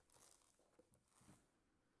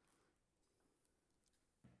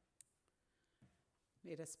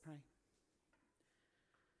Let us pray.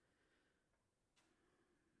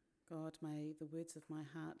 God, may the words of my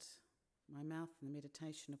heart, my mouth, and the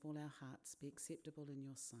meditation of all our hearts be acceptable in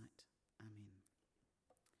your sight. Amen.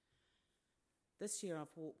 This year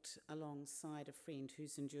I've walked alongside a friend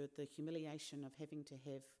who's endured the humiliation of having to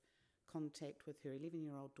have contact with her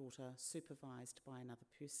 11-year-old daughter supervised by another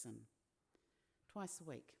person twice a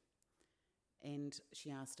week. And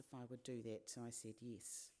she asked if I would do that, so I said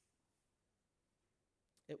yes.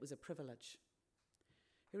 It was a privilege.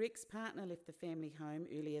 Her ex-partner left the family home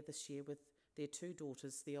earlier this year with their 2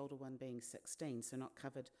 daughters, the older one being 16, so not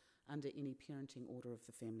covered under any parenting order of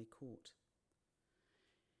the family court.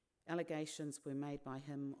 Allegations were made by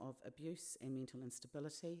him of abuse and mental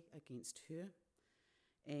instability against her,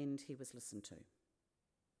 and he was listened to.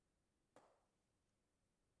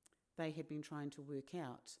 They had been trying to work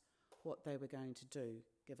out what they were going to do,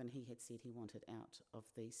 given he had said he wanted out of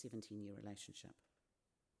the 17-year relationship.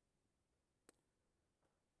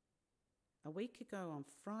 A week ago on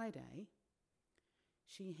Friday,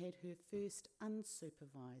 she had her first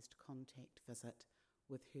unsupervised contact visit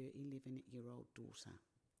with her 11-year-old daughter,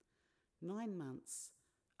 9 months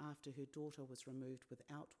after her daughter was removed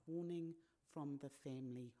without warning from the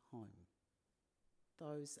family home.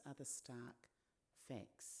 Those are the stark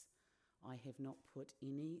facts. I have not put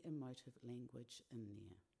any emotive language in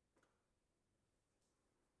there.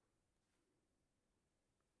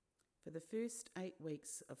 For the first 8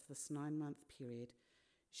 weeks of this 9-month period,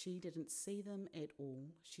 she didn't see them at all.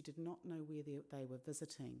 She did not know where they were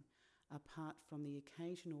visiting, apart from the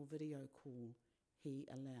occasional video call he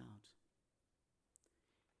allowed.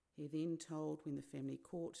 He then told, when the family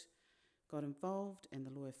court got involved and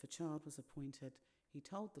the lawyer for child was appointed, he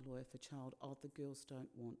told the lawyer for child, "Oh, the girls don't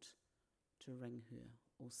want to ring her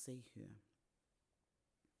or see her."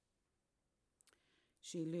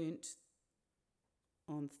 She learnt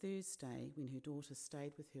on Thursday, when her daughter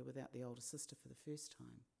stayed with her without the older sister for the first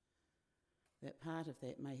time, that part of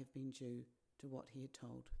that may have been due to what he had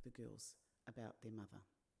told the girls about their mother.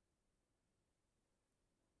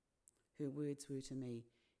 Her words were to me,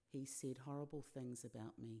 "He said horrible things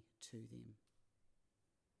about me to them."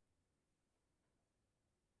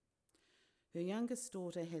 Her youngest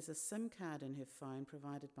daughter has a SIM card in her phone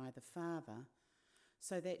provided by the father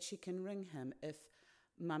so that she can ring him if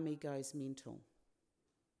mummy goes mental.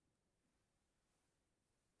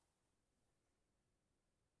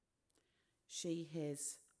 She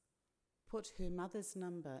has put her mother's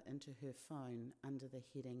number into her phone under the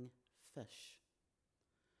heading fish,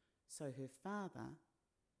 so her father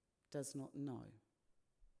does not know.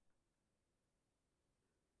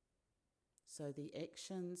 So the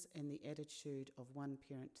actions and the attitude of one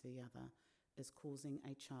parent to the other is causing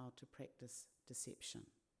a child to practice deception.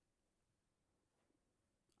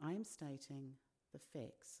 I am stating the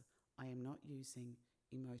facts. I am not using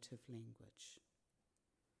emotive language.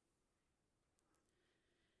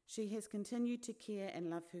 She has continued to care and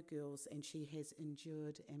love her girls, and she has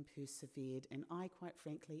endured and persevered, and I, quite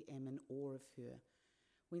frankly, am in awe of her.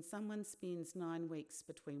 When someone spends 9 weeks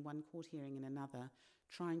between one court hearing and another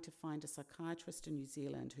trying to find a psychiatrist in New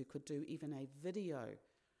Zealand who could do even a video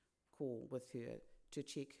call with her to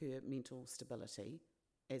check her mental stability,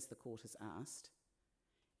 as the court has asked,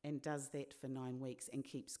 and does that for 9 weeks and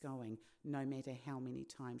keeps going no matter how many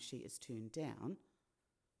times she is turned down,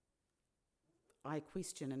 I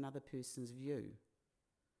question another person's view.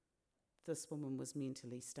 This woman was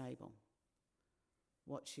mentally stable.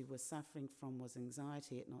 What she was suffering from was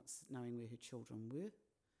anxiety at not knowing where her children were,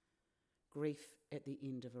 grief at the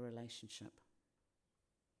end of a relationship.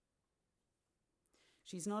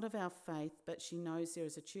 She's not of our faith, but she knows there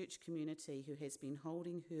is a church community who has been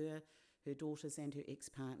holding her, her daughters and her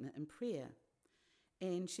ex-partner in prayer.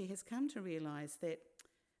 And she has come to realise that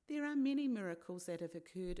there are many miracles that have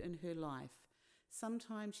occurred in her life.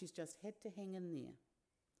 Sometimes she's just had to hang in there.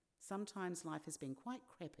 Sometimes life has been quite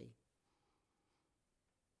crappy.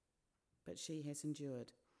 But she has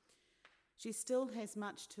endured. She still has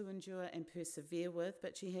much to endure and persevere with,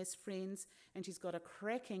 but she has friends, and she's got a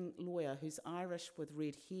cracking lawyer who's Irish with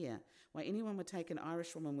red hair. Why anyone would take an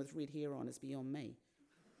Irish woman with red hair on is beyond me.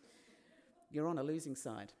 You're on a losing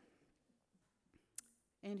side.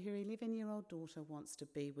 And her 11-year-old daughter wants to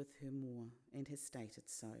be with her more and has stated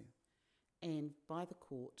so. And by the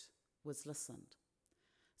court was listened.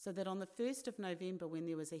 So that on the 1st of November, when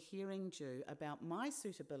there was a hearing due about my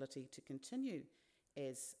suitability to continue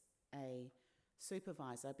as a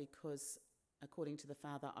supervisor, because according to the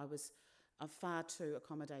father, I was far too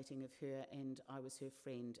accommodating of her and I was her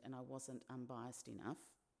friend and I wasn't unbiased enough,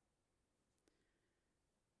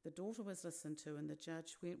 The daughter was listened to, and the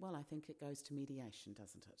judge went, well, I think it goes to mediation,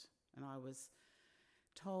 doesn't it? And I was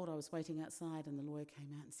told, I was waiting outside, and the lawyer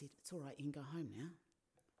came out and said, it's all right, you can go home now.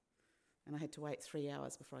 And I had to wait 3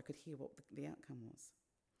 hours before I could hear what the outcome was.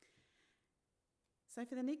 So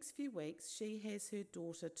for the next few weeks, she has her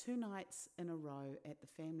daughter 2 nights in a row at the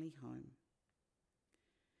family home.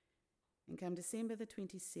 And come December the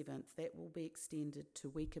 27th, that will be extended to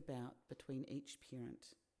week about between each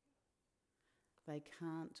parent. They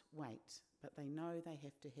can't wait, but they know they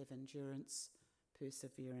have to have endurance,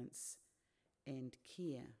 perseverance, and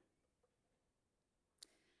care.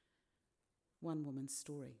 One woman's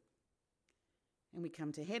story. And we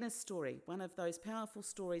come to Hannah's story, one of those powerful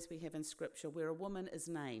stories we have in Scripture where a woman is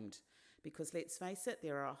named. Because let's face it,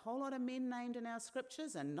 there are a whole lot of men named in our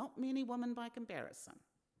Scriptures and not many women by comparison.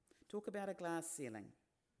 Talk about a glass ceiling.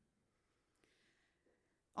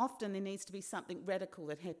 Often there needs to be something radical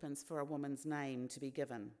that happens for a woman's name to be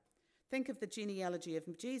given. Think of the genealogy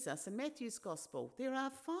of Jesus in Matthew's Gospel. There are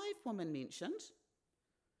 5 women mentioned.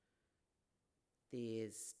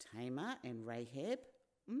 There's Tamar and Rahab.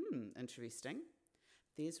 Interesting.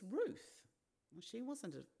 There's Ruth. Well, she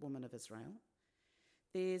wasn't a woman of Israel.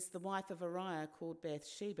 There's the wife of Uriah called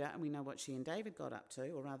Bathsheba, and we know what she and David got up to,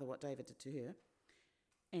 or rather what David did to her.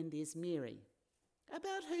 And there's Mary,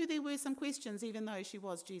 about who there were some questions, even though she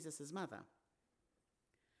was Jesus' mother.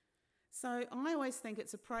 So I always think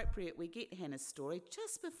it's appropriate we get Hannah's story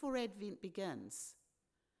just before Advent begins,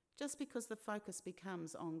 just because the focus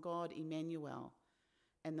becomes on God, Emmanuel,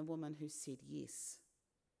 and the woman who said yes.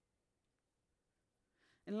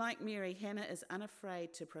 And like Mary, Hannah is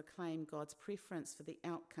unafraid to proclaim God's preference for the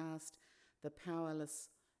outcast, the powerless,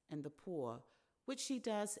 and the poor, which she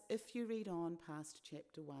does if you read on past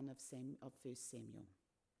chapter 1 of 1 Samuel.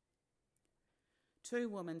 2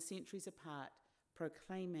 women, centuries apart,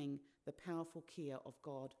 proclaiming the powerful care of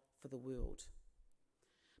God for the world.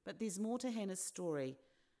 But there's more to Hannah's story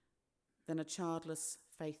than a childless,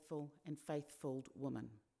 faithful, and faith-filled woman.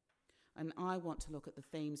 And I want to look at the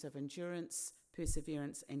themes of endurance,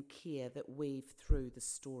 perseverance, and care that weave through the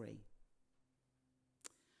story.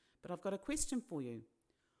 But I've got a question for you.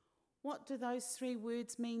 What do those 3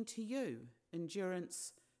 words mean to you?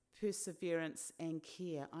 Endurance, perseverance, and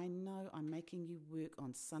care. I know I'm making you work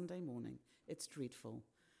on Sunday morning. It's dreadful.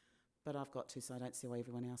 But I've got to, so I don't see why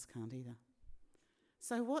everyone else can't either.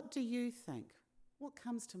 So what do you think? What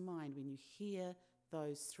comes to mind when you hear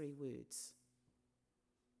those 3 words?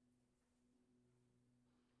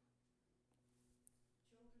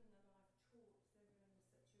 Children that I've taught, they were in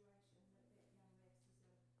the situation that young Max was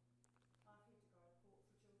in. I've had to go to court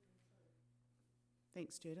for children too.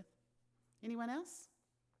 Thanks, Judith. Anyone else?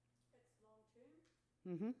 It's long term.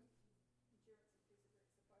 Mm-hmm. Endurance and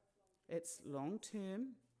perseverance are both long term. It's long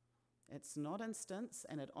term. It's not instance,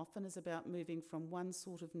 and it often is about moving from one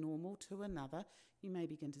sort of normal to another. You may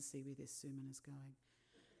begin to see where this sermon is going.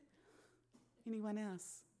 Anyone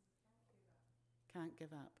else? Can't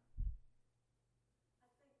give up.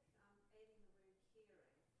 I think adding the word caring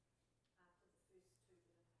after the first 2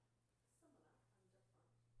 that are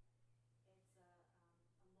similar and different adds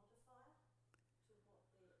a modifier to what that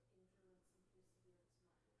endurance and perseverance might look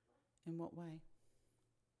like. In what way?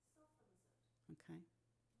 Softens it. Okay.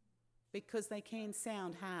 Because they can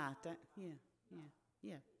sound hard.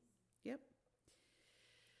 Yep.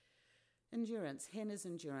 Endurance, Hannah's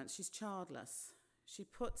endurance. She's childless. She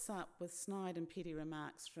puts up with snide and petty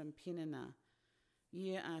remarks from Peninnah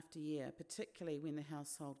year after year, particularly when the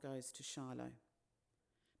household goes to Shiloh.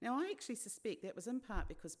 Now, I actually suspect that was in part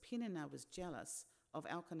because Peninnah was jealous of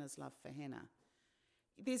Elkanah's love for Hannah.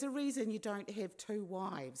 There's a reason you don't have 2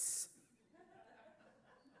 wives.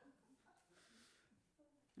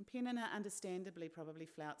 And Peninnah, understandably, probably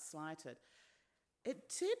slighted.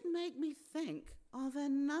 It did make me think of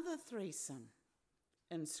another threesome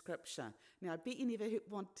in Scripture. Now, I bet you never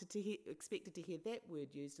expected to hear that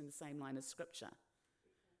word used in the same line as Scripture.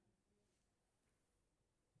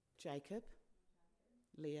 Jacob,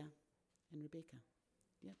 Leah, and Rebecca.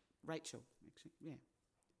 Yep, Rachel, actually, yeah.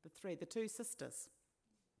 The 2 sisters.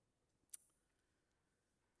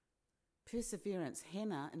 Perseverance.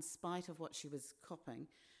 Hannah, in spite of what she was copying,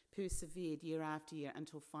 persevered year after year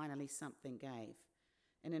until finally something gave.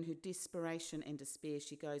 And in her desperation and despair,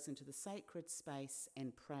 she goes into the sacred space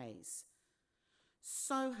and prays.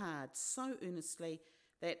 So hard, so earnestly,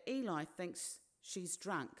 that Eli thinks she's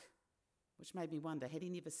drunk, which made me wonder, had he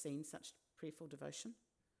never seen such prayerful devotion?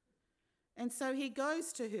 And so he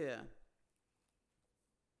goes to her.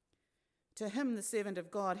 To him, the servant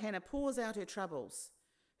of God, Hannah pours out her troubles.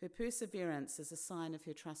 Her perseverance is a sign of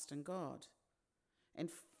her trust in God. And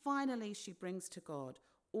finally, she brings to God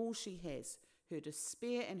all she has, her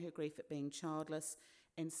despair and her grief at being childless,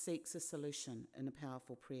 and seeks a solution in a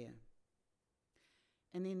powerful prayer.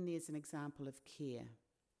 And then there's an example of care.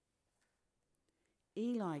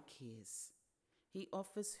 Eli cares. He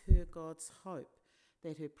offers her God's hope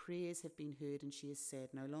that her prayers have been heard and she is sad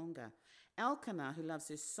no longer. Elkanah, who loves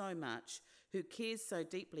her so much, who cares so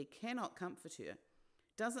deeply, cannot comfort her,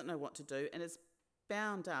 doesn't know what to do, and is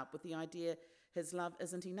bound up with the idea his love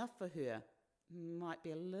isn't enough for her. Might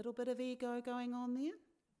be a little bit of ego going on there.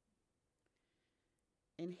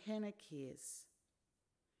 And Hannah cares.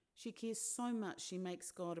 She cares so much she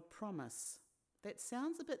makes God a promise. That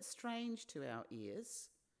sounds a bit strange to our ears,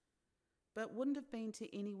 but wouldn't have been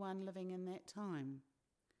to anyone living in that time.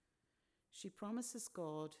 She promises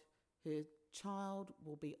God her child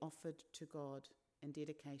will be offered to God in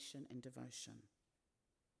dedication and devotion.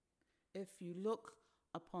 If you look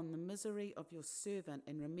upon the misery of your servant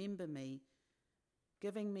and remember me,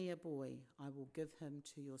 giving me a boy, I will give him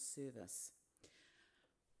to your service.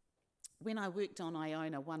 When I worked on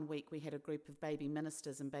Iona, one week we had a group of baby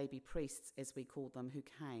ministers and baby priests, as we called them, who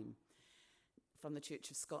came from the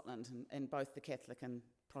Church of Scotland and both the Catholic and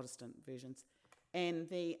Protestant versions. And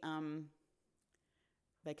they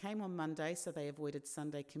came on Monday, so they avoided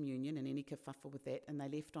Sunday communion and any kerfuffle with that, and they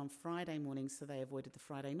left on Friday morning, so they avoided the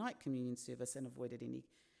Friday night communion service and avoided any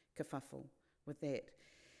kerfuffle with that.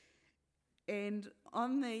 And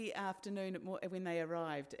on the afternoon, when they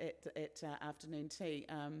arrived at afternoon tea,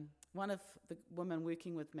 one of the women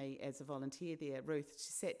working with me as a volunteer there, Ruth,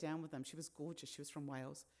 she sat down with them. She was gorgeous. She was from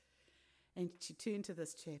Wales. And she turned to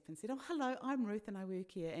this chap and said, "Oh, hello, I'm Ruth and I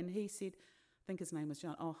work here." And he said, I think his name was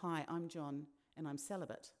John, "Oh, hi, I'm John and I'm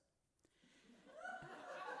celibate."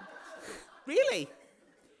 Really?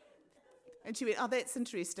 And she went, "Oh, that's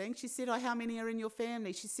interesting." She said, "Oh, how many are in your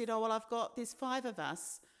family?" She said, "Oh, well, there's 5 of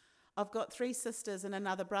us. I've got 3 sisters and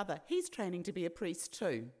another brother. He's training to be a priest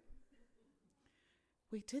too."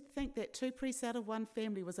 We did think that 2 priests out of 1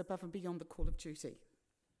 family was above and beyond the call of duty.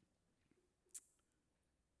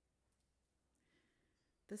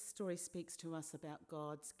 This story speaks to us about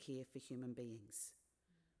God's care for human beings,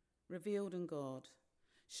 revealed in God,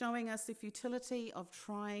 showing us the futility of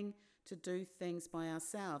trying to do things by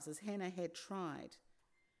ourselves, as Hannah had tried,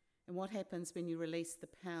 and what happens when you release the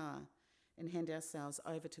power and hand ourselves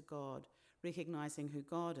over to God, recognising who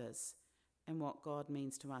God is and what God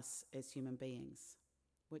means to us as human beings,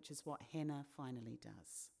 which is what Hannah finally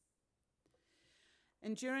does.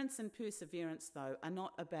 Endurance and perseverance, though, are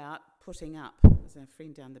not about putting up, as our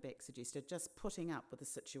friend down the back suggested, just putting up with the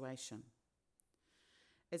situation.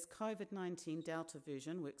 As COVID-19 Delta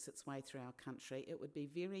version works its way through our country, it would be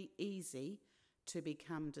very easy to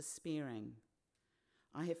become despairing.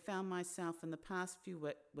 I have found myself in the past few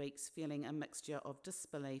weeks feeling a mixture of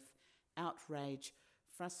disbelief, outrage,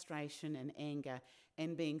 frustration and anger,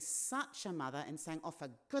 and being such a mother and saying, "Oh, for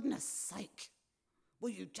goodness sake, will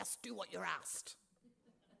you just do what you're asked?"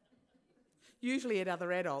 Usually at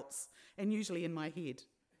other adults, and usually in my head.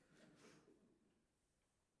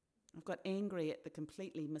 I've got angry at the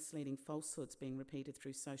completely misleading falsehoods being repeated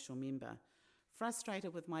through social media,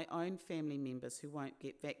 frustrated with my own family members who won't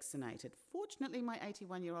get vaccinated. Fortunately, my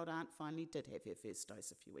 81-year-old aunt finally did have her first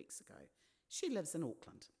dose a few weeks ago. She lives in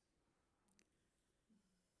Auckland.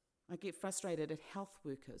 I get frustrated at health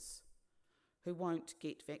workers who won't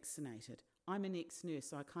get vaccinated. I'm an ex-nurse,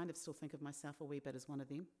 so I kind of still think of myself a wee bit as one of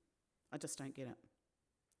them. I just don't get it.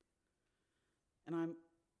 And I'm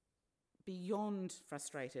beyond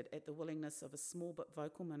frustrated at the willingness of a small but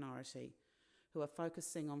vocal minority who are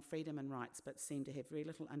focusing on freedom and rights but seem to have very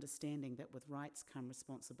little understanding that with rights come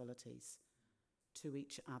responsibilities to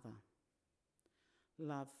each other.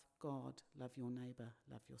 Love God, love your neighbour,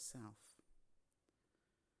 love yourself.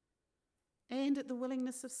 And at the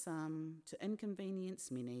willingness of some to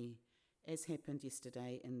inconvenience many, as happened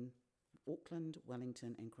yesterday in Auckland,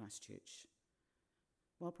 Wellington and Christchurch,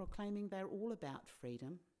 while proclaiming they're all about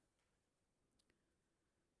freedom.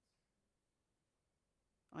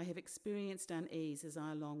 I have experienced unease as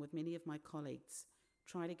I, along with many of my colleagues,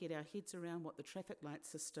 try to get our heads around what the traffic light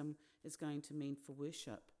system is going to mean for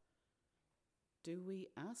worship. Do we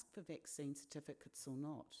ask for vaccine certificates or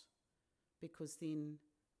not? Because then,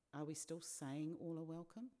 are we still saying all are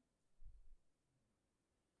welcome?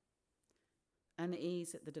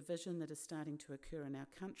 Unease at the division that is starting to occur in our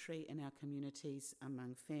country and our communities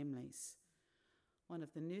among families. One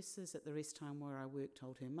of the nurses at the rest home where I work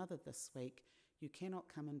told her mother this week, "You cannot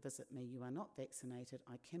come and visit me. You are not vaccinated.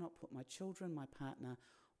 I cannot put my children, my partner,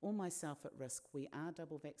 or myself at risk. We are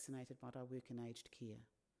double vaccinated, but I work in aged care.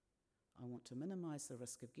 I want to minimise the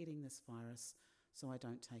risk of getting this virus so I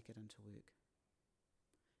don't take it into work."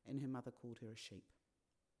 and her mother called her a sheep.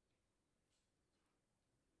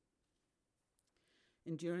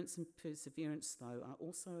 Endurance and perseverance, though, are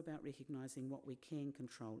also about recognising what we can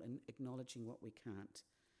control and acknowledging what we can't.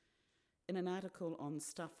 In an article on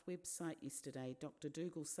Stuff website yesterday, Dr.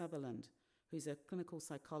 Dougal Sutherland, who's a clinical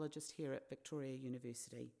psychologist here at Victoria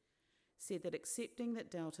University, said that accepting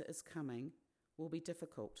that Delta is coming will be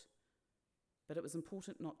difficult, but it was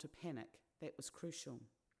important not to panic. That was crucial.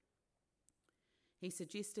 He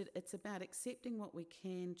suggested it's about accepting what we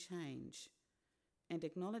can change and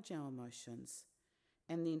acknowledge our emotions,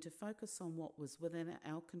 and then to focus on what was within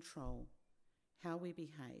our control, how we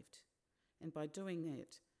behaved, and by doing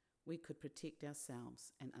that, we could protect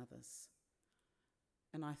ourselves and others.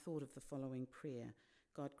 And I thought of the following prayer: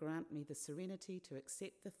 God, grant me the serenity to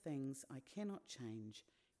accept the things I cannot change,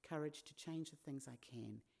 courage to change the things I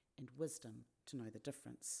can, and wisdom to know the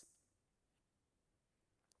difference.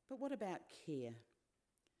 But what about care?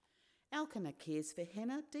 Elkanah cares for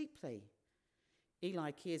Hannah deeply.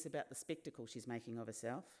 Eli cares about the spectacle she's making of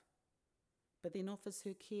herself, but then offers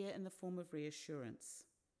her care in the form of reassurance.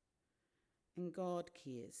 And God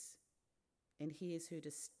cares and hears her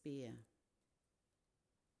despair.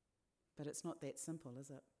 But it's not that simple, is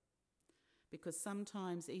it? Because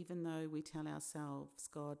sometimes, even though we tell ourselves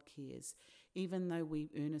God cares, even though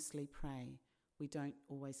we earnestly pray, we don't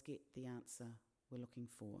always get the answer we're looking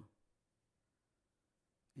for.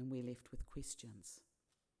 And we're left with questions.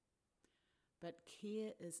 But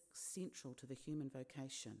care is central to the human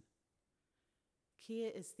vocation.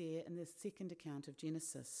 Care is there in the second account of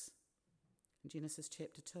Genesis, in Genesis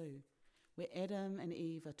chapter 2, where Adam and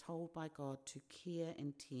Eve are told by God to care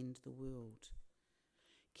and tend the world.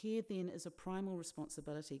 Care then is a primal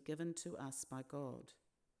responsibility given to us by God.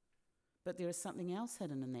 But there is something else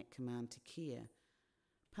hidden in that command to care.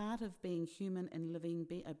 Part of being human and living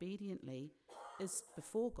obediently is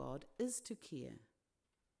before God is to care.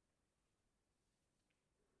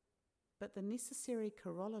 But the necessary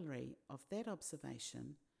corollary of that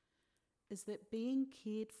observation is that being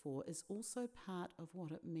cared for is also part of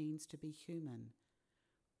what it means to be human.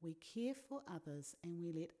 We care for others and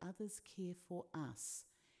we let others care for us.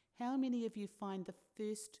 How many of you find the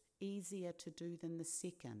first easier to do than the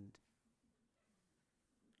second?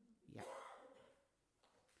 Yeah.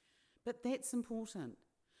 But that's important.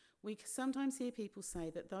 We sometimes hear people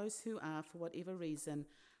say that those who are, for whatever reason,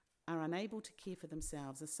 are unable to care for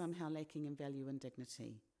themselves are somehow lacking in value and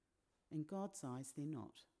dignity. In God's eyes, they're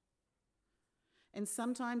not. And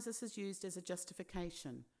sometimes this is used as a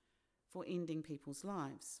justification for ending people's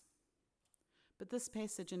lives. But this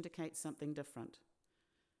passage indicates something different.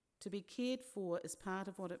 To be cared for is part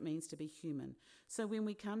of what it means to be human. So when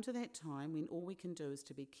we come to that time when all we can do is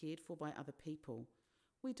to be cared for by other people,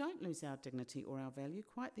 we don't lose our dignity or our value,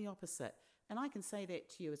 quite the opposite. And I can say that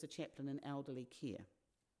to you as a chaplain in elderly care.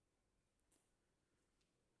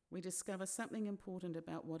 We discover something important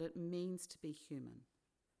about what it means to be human.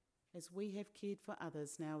 As we have cared for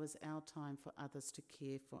others, now is our time for others to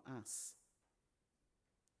care for us.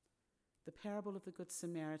 The parable of the Good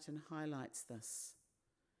Samaritan highlights this,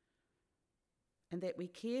 and that we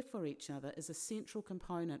care for each other is a central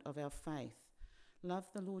component of our faith. Love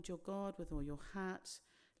the Lord your God with all your heart.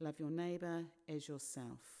 Love your neighbour as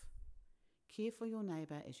yourself. Care for your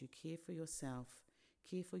neighbour as you care for yourself.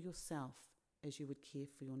 Care for yourself as you would care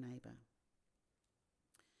for your neighbour.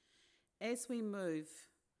 As we move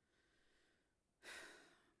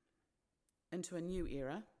into a new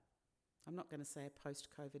era, I'm not going to say a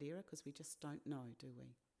post-COVID era because we just don't know, do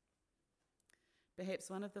we?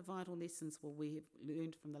 Perhaps one of the vital lessons we have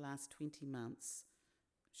learned from the last 20 months,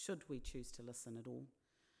 should we choose to listen at all,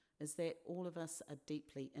 is that all of us are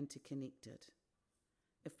deeply interconnected.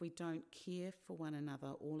 If we don't care for one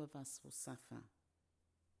another, all of us will suffer.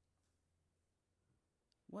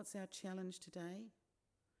 What's our challenge today?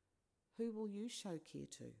 Who will you show care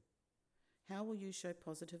to? How will you show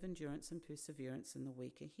positive endurance and perseverance in the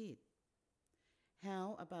week ahead?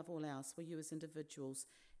 How, above all else, will you as individuals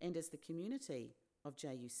and as the community of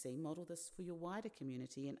JUC model this for your wider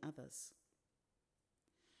community and others?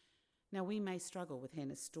 Now, we may struggle with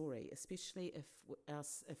Hannah's story, especially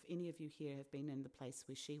if any of you here have been in the place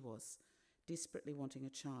where she was, desperately wanting a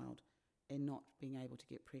child and not being able to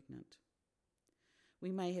get pregnant.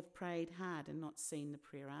 We may have prayed hard and not seen the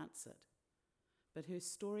prayer answered, but her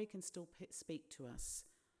story can still speak to us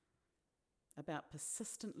about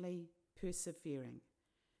persistently persevering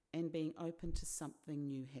and being open to something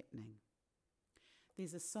new happening.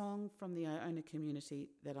 There's a song from the Iona community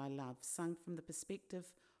that I love, sung from the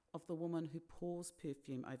perspective of the woman who pours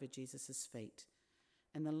perfume over Jesus' feet.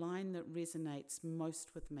 And the line that resonates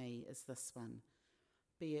most with me is this one: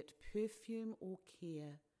 be it perfume or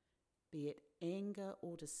care, be it anger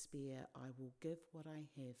or despair, I will give what I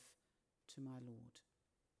have to my Lord.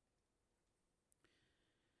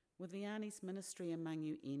 With Liani's ministry among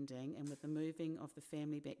you ending and with the moving of the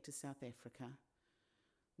family back to South Africa,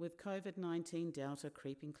 with COVID-19 Delta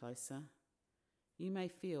creeping closer, you may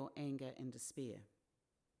feel anger and despair.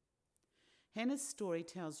 Hannah's story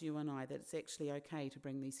tells you and I that it's actually okay to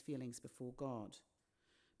bring these feelings before God,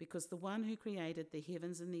 because the one who created the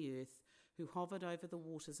heavens and the earth, who hovered over the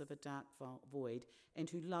waters of a dark void, and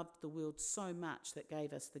who loved the world so much that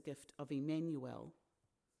gave us the gift of Emmanuel,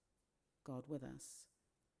 God with us,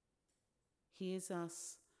 hears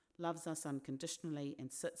us, loves us unconditionally,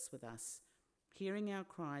 and sits with us, hearing our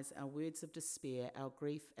cries, our words of despair, our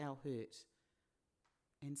grief, our hurt.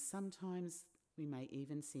 And sometimes we may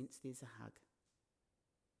even sense there's a hug.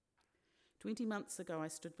 20 months ago, I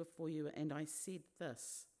stood before you and I said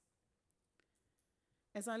this.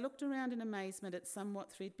 As I looked around in amazement at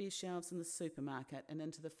somewhat threadbare shelves in the supermarket and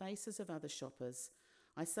into the faces of other shoppers,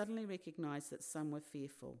 I suddenly recognised that some were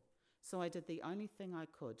fearful. So I did the only thing I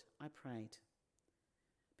could. I prayed.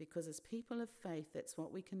 Because as people of faith, that's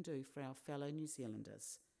what we can do for our fellow New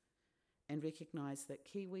Zealanders, and recognise that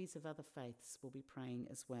Kiwis of other faiths will be praying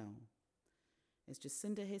as well. As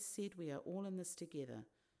Jacinda has said, we are all in this together.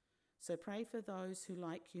 So pray for those who,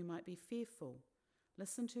 like you, might be fearful.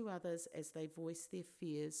 Listen to others as they voice their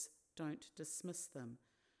fears. Don't dismiss them,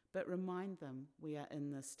 but remind them we are in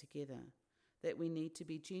this together, that we need to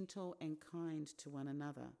be gentle and kind to one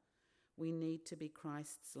another. We need to be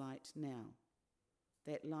Christ's light now,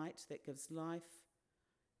 that light that gives life,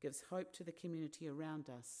 gives hope to the community around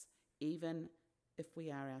us, even if we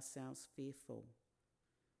are ourselves fearful.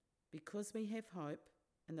 Because we have hope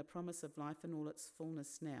and the promise of life in all its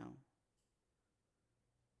fullness now.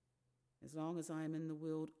 As long as I am in the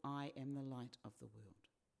world, I am the light of the world.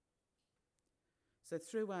 So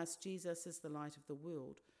through us, Jesus is the light of the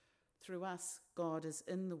world. Through us, God is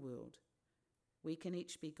in the world. We can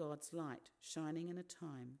each be God's light, shining in a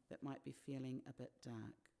time that might be feeling a bit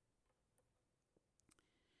dark.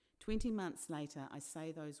 20 months later, I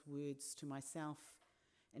say those words to myself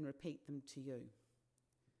and repeat them to you.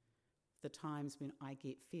 The times when I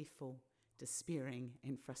get fearful, despairing,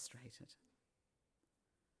 and frustrated.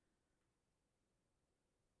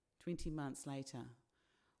 20 months later,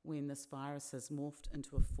 when this virus has morphed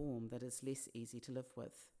into a form that is less easy to live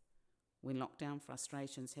with, when lockdown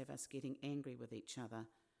frustrations have us getting angry with each other,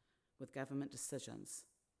 with government decisions.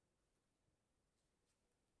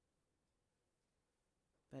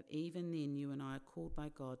 But even then, you and I are called by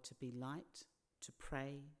God to be light, to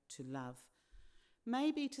pray, to love,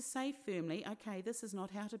 maybe to say firmly, okay, this is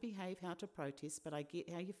not how to behave, how to protest, but I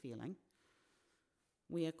get how you're feeling.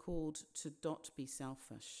 We are called to not be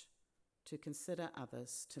selfish, to consider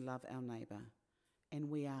others, to love our neighbour,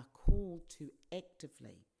 and we are called to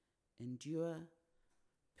actively endure,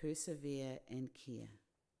 persevere, and care.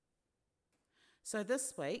 So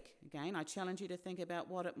this week, again, I challenge you to think about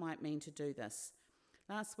what it might mean to do this.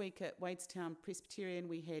 Last week at Wadestown Presbyterian,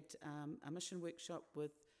 we had a mission workshop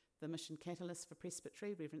with the Mission Catalyst for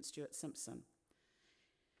Presbytery, Reverend Stuart Simpson.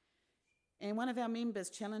 And one of our members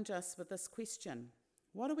challenged us with this question: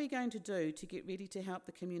 what are we going to do to get ready to help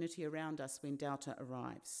the community around us when Delta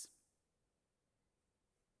arrives?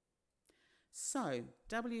 So,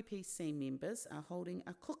 WPC members are holding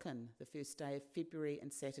a cook-in the first day of February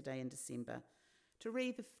and Saturday in December to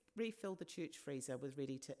refill the church freezer with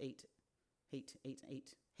ready-to-eat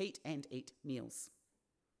heat and eat meals.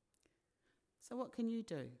 So what can you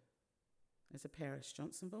do as a parish,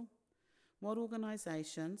 Johnsonville? What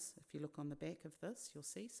organisations, if you look on the back of this, you'll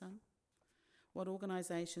see some. What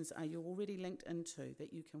organisations are you already linked into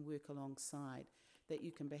that you can work alongside, that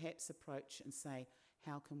you can perhaps approach and say,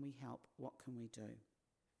 how can we help? What can we do?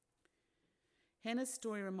 Hannah's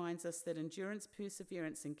story reminds us that endurance,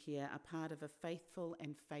 perseverance and care are part of a faithful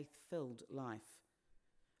and faith-filled life.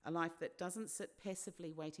 A life that doesn't sit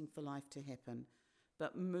passively waiting for life to happen,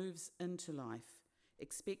 but moves into life,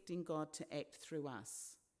 expecting God to act through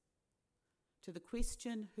us. To the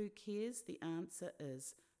question, who cares? The answer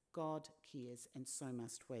is, God cares, and so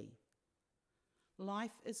must we.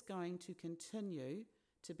 Life is going to continue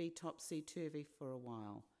to be topsy-turvy for a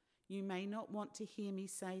while. You may not want to hear me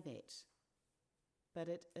say that, but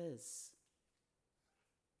it is.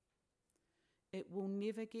 It will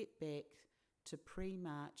never get back to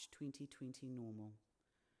pre-March 2020 normal.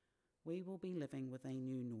 We will be living with a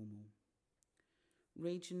new normal.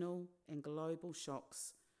 Regional and global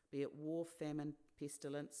shocks, be it war, famine,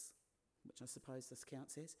 pestilence, which I suppose this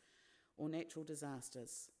counts as, or natural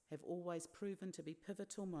disasters, have always proven to be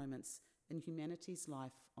pivotal moments in humanity's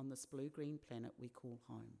life on this blue-green planet we call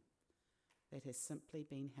home. That has simply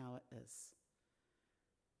been how it is.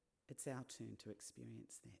 It's our turn to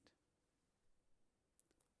experience that.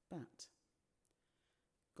 But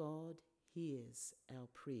God hears our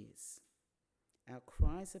prayers, our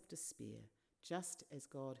cries of despair, just as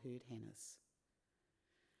God heard Hannah's.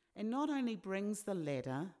 And not only brings the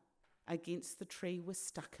ladder against the tree we're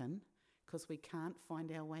stuck in, because we can't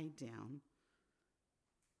find our way down,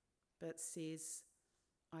 but says,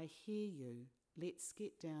 I hear you, let's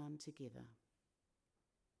get down together.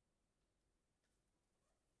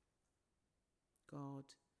 God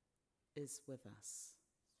is with us.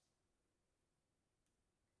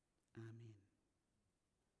 Amen.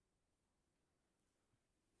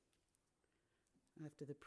 After the